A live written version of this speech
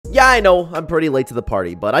Yeah, I know, I'm pretty late to the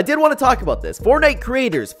party, but I did want to talk about this. Fortnite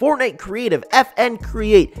creators, Fortnite Creative, FN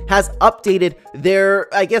Create, has updated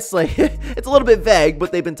their, I guess, like, it's a little bit vague,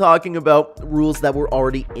 but they've been talking about rules that were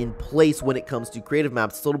already in place when it comes to creative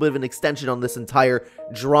maps. It's a little bit of an extension on this entire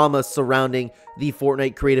drama surrounding the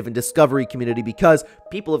Fortnite Creative and Discovery community, because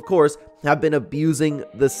people, of course, have been abusing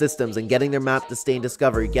the systems and getting their map to stay in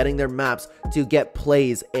Discovery, getting their maps to get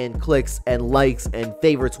plays and clicks and likes and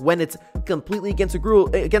favorites when it's completely against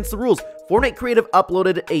the rules. Fortnite Creative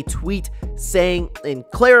uploaded a tweet saying and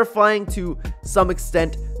clarifying to some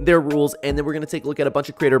extent their rules, and then we're going to take a look at a bunch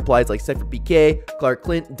of creator replies like SypherPK, Klarque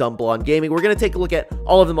Clint Gaming. We're going to take a look at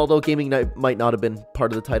all of them, although gaming might not have been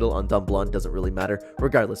part of the title on Dumb Blonde, doesn't really matter.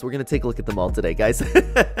 Regardless, we're going to take a look at them all today, guys.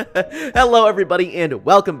 Hello, everybody, and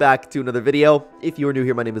welcome back to another video. If you are new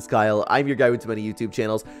here, my name is Kyle. I'm your guy with too many YouTube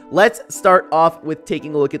channels. Let's start off with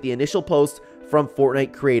taking a look at the initial post from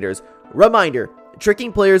Fortnite creators. Reminder,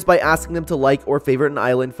 tricking players by asking them to like or favorite an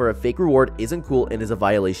island for a fake reward isn't cool and is a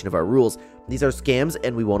violation of our rules. These are scams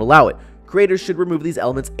and we won't allow it. Creators should remove these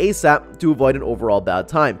elements ASAP to avoid an overall bad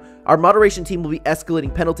time. Our moderation team will be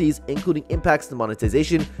escalating penalties, including impacts to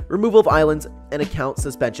monetization, removal of islands, and account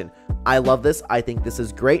suspension. I love this. I think this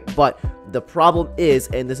is great, but the problem is,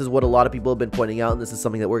 and this is what a lot of people have been pointing out, and this is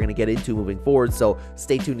something that we're going to get into moving forward, so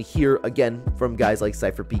stay tuned to hear again from guys like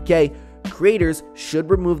SypherPK. Creators should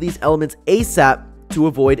remove these elements ASAP to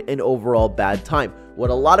avoid an overall bad time. What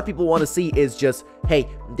a lot of people want to see is just, hey,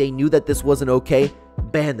 they knew that this wasn't okay,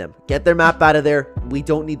 ban them. Get their map out of there. We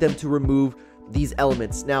don't need them to remove these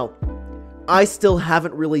elements. Now, I still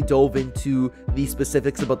haven't really dove into the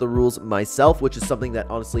specifics about the rules myself, which is something that,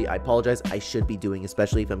 honestly, I apologize, I should be doing,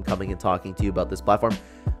 especially if I'm coming and talking to you about this platform.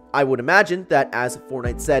 I would imagine that, as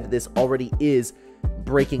Fortnite said, this already is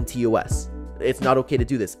breaking TOS. It's not okay to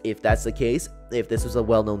do this. If that's the case, if this was a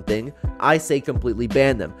well-known thing, I say completely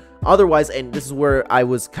ban them. Otherwise, and this is where I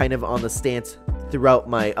was kind of on the stance throughout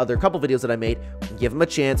my other couple videos that I made, give them a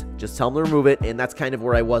chance, just tell them to remove it, and that's kind of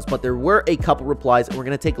where I was. But there were a couple replies, and we're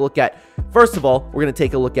going to take a look at, first of all, we're going to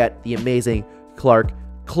take a look at the amazing Klarque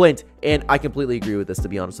Clint, and I completely agree with this, to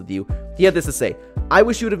be honest with you. He had this to say: I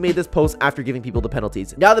wish you would have made this post after giving people the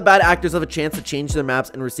penalties. Now the bad actors have a chance to change their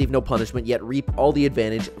maps and receive no punishment, yet reap all the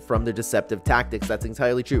advantage from their deceptive tactics. That's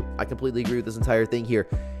entirely true. I completely agree with this entire thing here.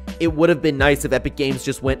 It would have been nice if Epic Games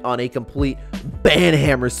just went on a complete ban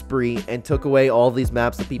hammer spree and took away all of these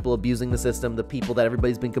maps, the people abusing the system, the people that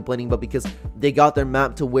everybody's been complaining about because they got their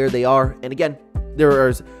map to where they are. And again,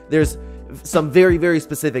 there's some very, very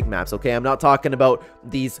specific maps, okay? I'm not talking about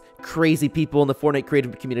these crazy people in the Fortnite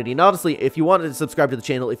creative community. And honestly, if you wanted to subscribe to the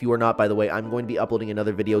channel, if you are not, by the way, I'm going to be uploading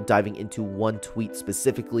another video diving into one tweet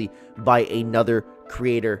specifically by another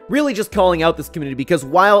creator, really just calling out this community, because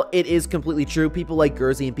while it is completely true, people like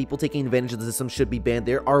Geerzy and people taking advantage of the system should be banned,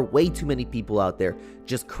 there are way too many people out there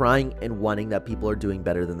just crying and wanting that people are doing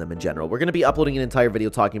better than them in general. We're going to be uploading an entire video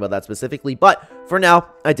talking about that specifically, but for now,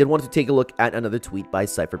 I did want to take a look at another tweet by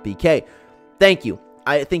SypherPK. Thank you.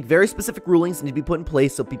 I think very specific rulings need to be put in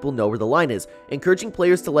place so people know where the line is. Encouraging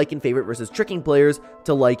players to like and favorite versus tricking players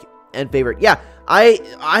to like and favorite. Yeah, I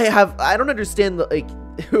don't understand the,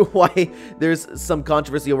 why there's some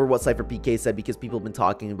controversy over what SypherPK said, because people have been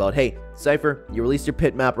talking about, hey, Sypher, you released your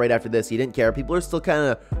pit map right after this, you didn't care. People are still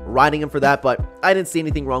kind of riding him for that, but I didn't see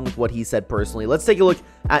anything wrong with what he said personally. Let's take a look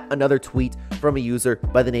at another tweet from a user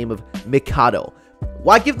by the name of Mikado.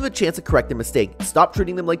 Why give them a chance to correct their mistake? Stop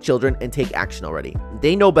treating them like children and take action already.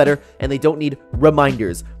 They know better and they don't need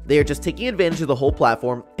reminders. They are just taking advantage of the whole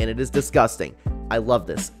platform, and it is disgusting. I love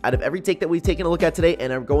this. Out of every take that we've taken a look at today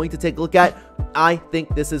and are going to take a look at, I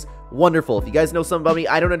think this is wonderful. If you guys know something about me,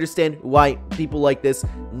 I don't understand why people like this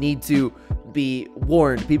need to be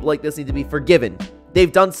warned. People like this need to be forgiven.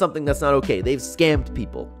 They've done something that's not okay. They've scammed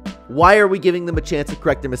people. Why are we giving them a chance to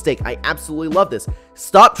correct their mistake? I absolutely love this.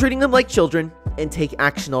 Stop treating them like children and take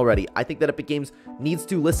action already. I think that Epic Games needs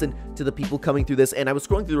to listen to the people coming through this, and I was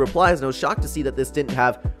scrolling through the replies and I was shocked to see that this didn't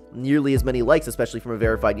have nearly as many likes, especially from a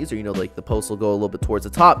verified user. You know, like the post will go a little bit towards the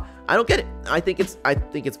top. I don't get it. I think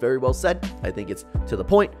it's very well said. I think it's to the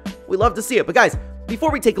point. We love to see it. But guys,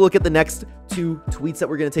 before we take a look at the next two tweets that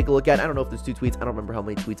we're going to take a look at, I don't know if there's two tweets. I don't remember how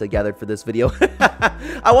many tweets I gathered for this video.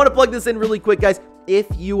 I want to plug this in really quick, guys. If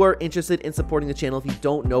you are interested in supporting the channel, if you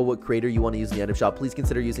don't know what creator you want to use in the item shop, please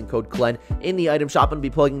consider using code Clen in the item shop. I'm going to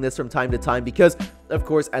be plugging this from time to time because, of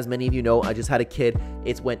course, as many of you know, I just had a kid.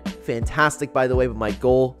 It went fantastic, by the way, but my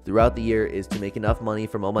goal throughout the year is to make enough money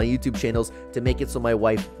from all my YouTube channels to make it so my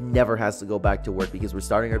wife never has to go back to work, because we're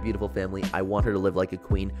starting our beautiful family. I want her to live like a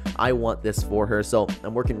queen. I want this for her, so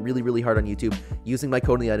I'm working really, really hard on YouTube. Using my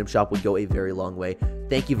code in the item shop would go a very long way.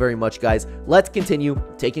 Thank you very much, guys. Let's continue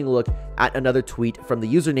taking a look at another tweet from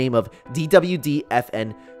the username of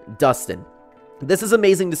DWDFN Dustin. This is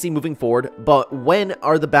amazing to see moving forward, but when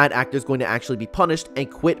are the bad actors going to actually be punished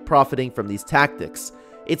and quit profiting from these tactics?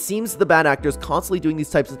 It seems the bad actors constantly doing these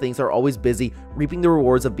types of things are always busy reaping the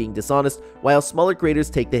rewards of being dishonest, while smaller creators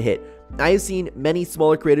take the hit. I have seen many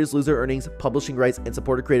smaller creators lose their earnings, publishing rights, and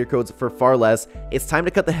supported creator codes for far less. It's time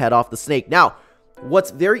to cut the head off the snake. Now,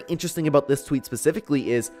 what's very interesting about this tweet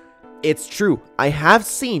specifically is, it's true. I have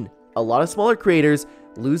seen a lot of smaller creators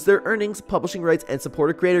lose their earnings, publishing rights, and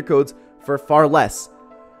supported creator codes for far less.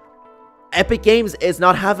 Epic Games is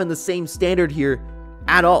not having the same standard here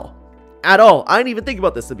at all. At all. I didn't even think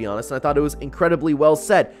about this, to be honest, and I thought it was incredibly well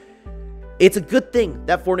said. It's a good thing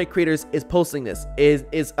that Fortnite creators is posting this,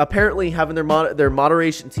 is apparently having their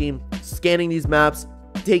moderation team scanning these maps,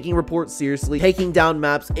 taking reports seriously, taking down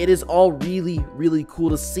maps. It is all really, really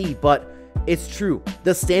cool to see, but it's true.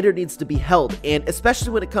 The standard needs to be held, and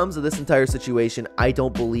especially when it comes to this entire situation, I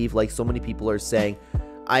don't believe, like so many people are saying,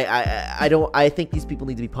 I think these people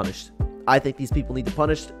need to be punished. I think these people need to be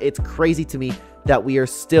punished. It's crazy to me that we are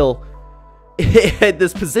still in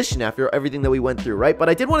this position after everything that we went through, right? But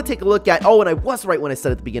I did want to take a look at, and I was right when I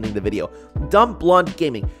said at the beginning of the video, Dumb Blonde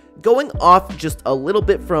Gaming. Going off just a little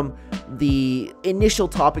bit from the initial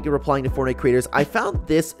topic of replying to Fortnite creators, I found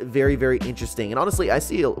this very, very interesting. And honestly,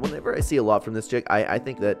 whenever I see a lot from this chick, I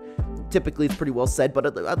think that typically it's pretty well said, but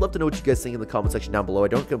I'd love to know what you guys think in the comment section down below. I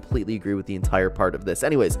don't completely agree with the entire part of this.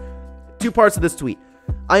 Anyways, 2 parts of this tweet.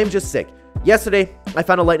 I am just sick. Yesterday, I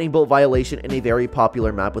found a lightning bolt violation in a very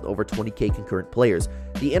popular map with over 20k concurrent players.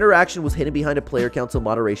 The interaction was hidden behind a player count so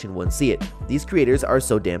moderation wouldn't see it. These creators are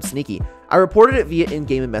so damn sneaky. I reported it via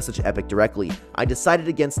in-game and messaged Epic directly. I decided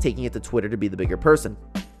against taking it to Twitter to be the bigger person.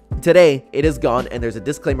 Today, it is gone and there's a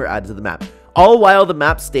disclaimer added to the map. All while the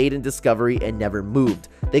map stayed in discovery and never moved.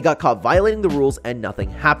 They got caught violating the rules and nothing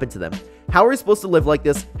happened to them. How are we supposed to live like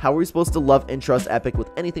this? How are we supposed to love and trust Epic with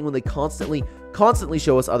anything when they constantly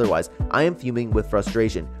show us otherwise? I am fuming with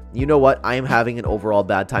frustration. You know what? I am having an overall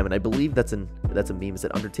bad time, and I believe that's a meme. Is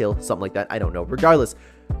it Undertale? Something like that. I don't know. Regardless,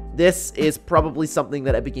 this is probably something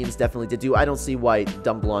that Epic Games definitely did do. I don't see why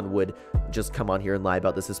Dumb Blonde would just come on here and lie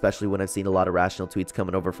about this, especially when I've seen a lot of rational tweets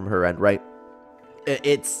coming over from her end, right?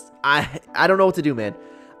 I don't know what to do, man.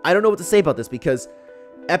 I don't know what to say about this because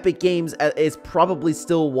Epic Games is probably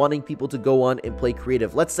still wanting people to go on and play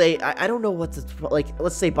creative. Let's say, I don't know what to, like,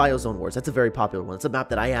 let's say Biozone Wars. That's a very popular one. It's a map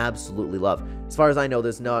that I absolutely love. As far as I know,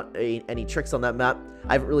 there's not any tricks on that map.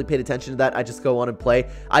 I haven't really paid attention to that. I just go on and play.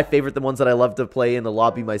 I favorite the ones that I love to play in the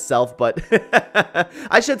lobby myself, but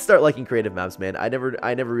I should start liking creative maps, man. I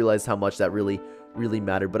never realized how much that really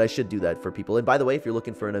mattered, but I should do that for people. And by the way, if you're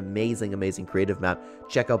looking for an amazing creative map,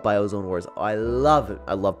 check out Biozone Wars. I love it.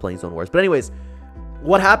 I love playing Zone Wars. But anyways,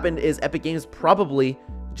 what happened is Epic Games probably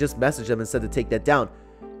just messaged them and said to take that down.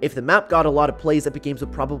 If the map got a lot of plays, Epic Games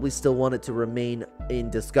would probably still want it to remain in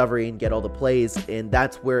discovery and get all the plays, and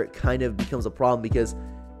that's where it kind of becomes a problem because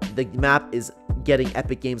the map is getting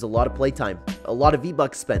Epic Games a lot of playtime, a lot of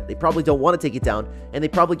V-Bucks spent. They probably don't want to take it down, and they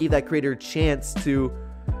probably gave that creator a chance to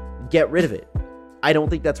get rid of it. I don't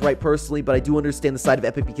think that's right personally, but I do understand the side of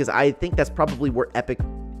Epic because I think that's probably where Epic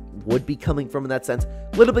would be coming from in that sense.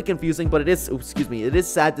 A little bit confusing, but it is, it is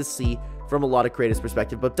sad to see from a lot of creators'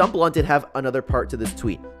 perspective. But Dumb Blonde did have another part to this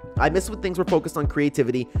tweet. I miss when things were focused on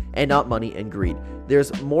creativity and not money and greed.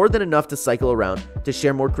 There's more than enough to cycle around, to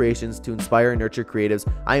share more creations, to inspire and nurture creatives.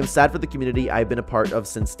 I am sad for the community I've been a part of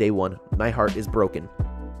since day one. My heart is broken.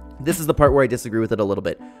 This is the part where I disagree with it a little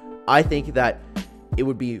bit. I think that it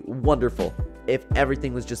would be wonderful if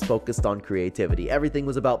everything was just focused on creativity. Everything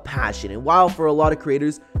was about passion. And while for a lot of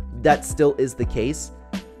creators, that still is the case,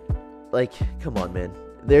 like, come on, man.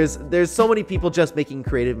 There's so many people just making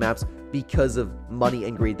creative maps because of money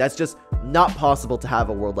and greed. That's just not possible to have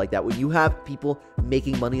a world like that. When you have people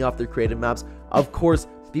making money off their creative maps, of course,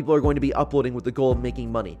 people are going to be uploading with the goal of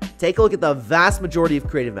making money. Take a look at the vast majority of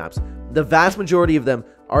creative maps. The vast majority of them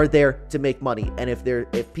are there to make money. And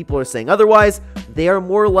if people are saying otherwise, they are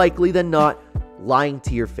more likely than not lying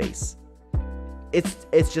to your face.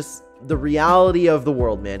 It's just the reality of the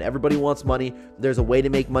world, man. Everybody wants money. There's a way to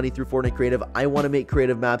make money through Fortnite Creative. I want to make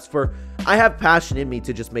creative maps I have passion in me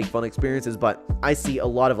to just make fun experiences, but I see a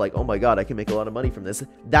lot of like, oh my god, I can make a lot of money from this.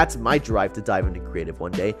 That's my drive to dive into creative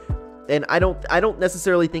one day. And I don't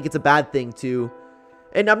necessarily think it's a bad thing to,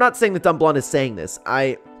 and I'm not saying that Dumb Blonde is saying this.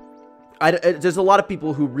 There's a lot of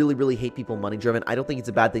people who really hate people money driven. I don't think it's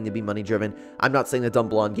a bad thing to be money driven. I'm not saying that Dumb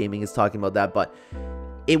Blonde Gaming is talking about that, but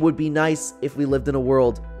It would be nice if we lived in a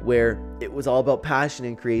world where it was all about passion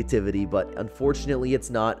and creativity, but unfortunately it's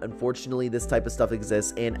not. Unfortunately, this type of stuff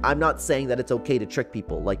exists, and I'm not saying that it's okay to trick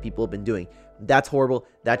people like people have been doing. That's horrible.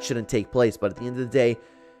 That shouldn't take place. But at the end of the day,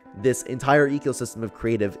 this entire ecosystem of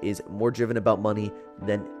creative is more driven about money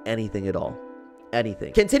than anything at all.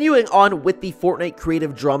 Anything. Continuing on with the Fortnite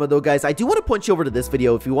creative drama though, guys, I do want to point you over to this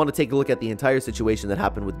video if you want to take a look at the entire situation that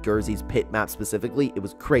happened with Geery's Pit Map specifically. It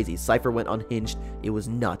was crazy. Sypher went unhinged. It was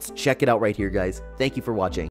nuts. Check it out right here, guys. Thank you for watching.